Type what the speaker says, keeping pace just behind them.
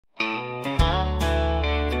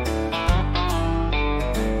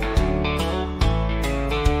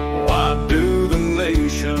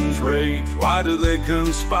nations rage? Why do they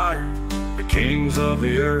conspire? The kings of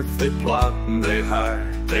the earth, they plot and they hire.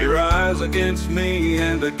 They rise against me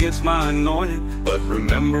and against my anointed. But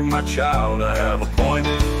remember, my child, I have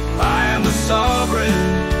appointed. I am the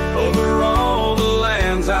sovereign over all the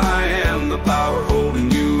lands. I am the power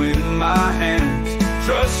holding you in my hands.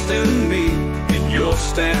 Trust in me and you'll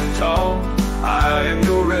stand tall. I am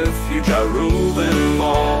your refuge, I rule them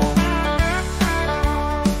all.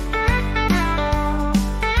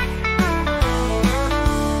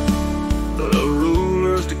 The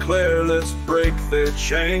rulers declare, let's break their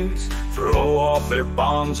chains, throw off their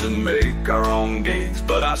bonds and make our own gains.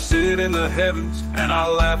 But I sit in the heavens and I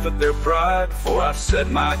laugh at their pride, for I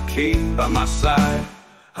set my king by my side.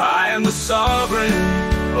 I am the sovereign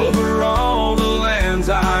over all the lands.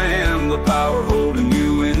 I am the power holding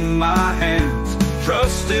you in my hands.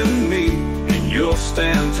 Trust in me and you'll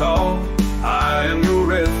stand tall. I am your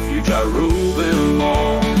refuge, I rule them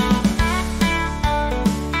all.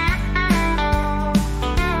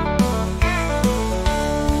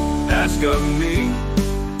 Ask of me,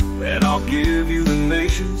 and I'll give you the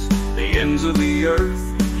nations, the ends of the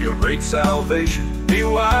earth, your great salvation. Be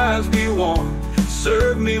wise, be warned,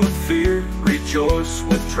 serve me with fear, rejoice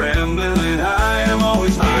with trembling. I am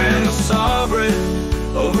always near. I am the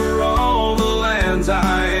sovereign over all the lands.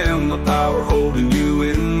 I am the power holding you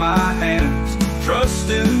in my hands. Trust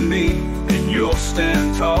in me and you'll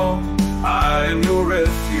stand tall. I am your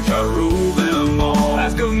refuge, I rule them all.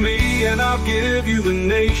 Ask of me and I'll give you the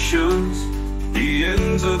nations, the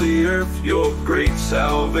ends of the earth, your great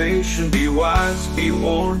salvation. Be wise, be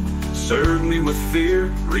warned, serve me with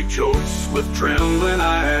fear, rejoice with trembling.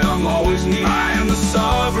 I am always near. I am the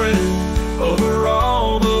sovereign over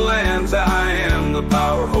all the lands. I am the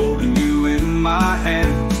power holding you in my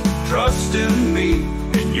hands. Trust in me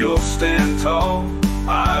and you'll stand tall.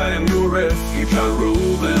 I am your refuge, I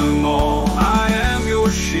rule them all. I am your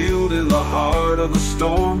shield in the heart of the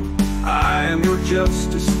storm. I am your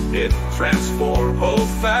justice, it transforms. Hold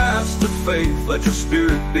fast to faith, let your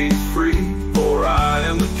spirit be free, for I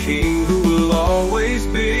am the King who will always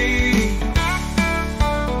be.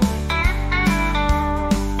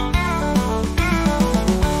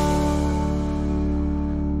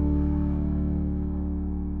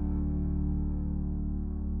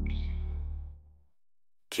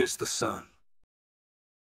 Kiss the sun.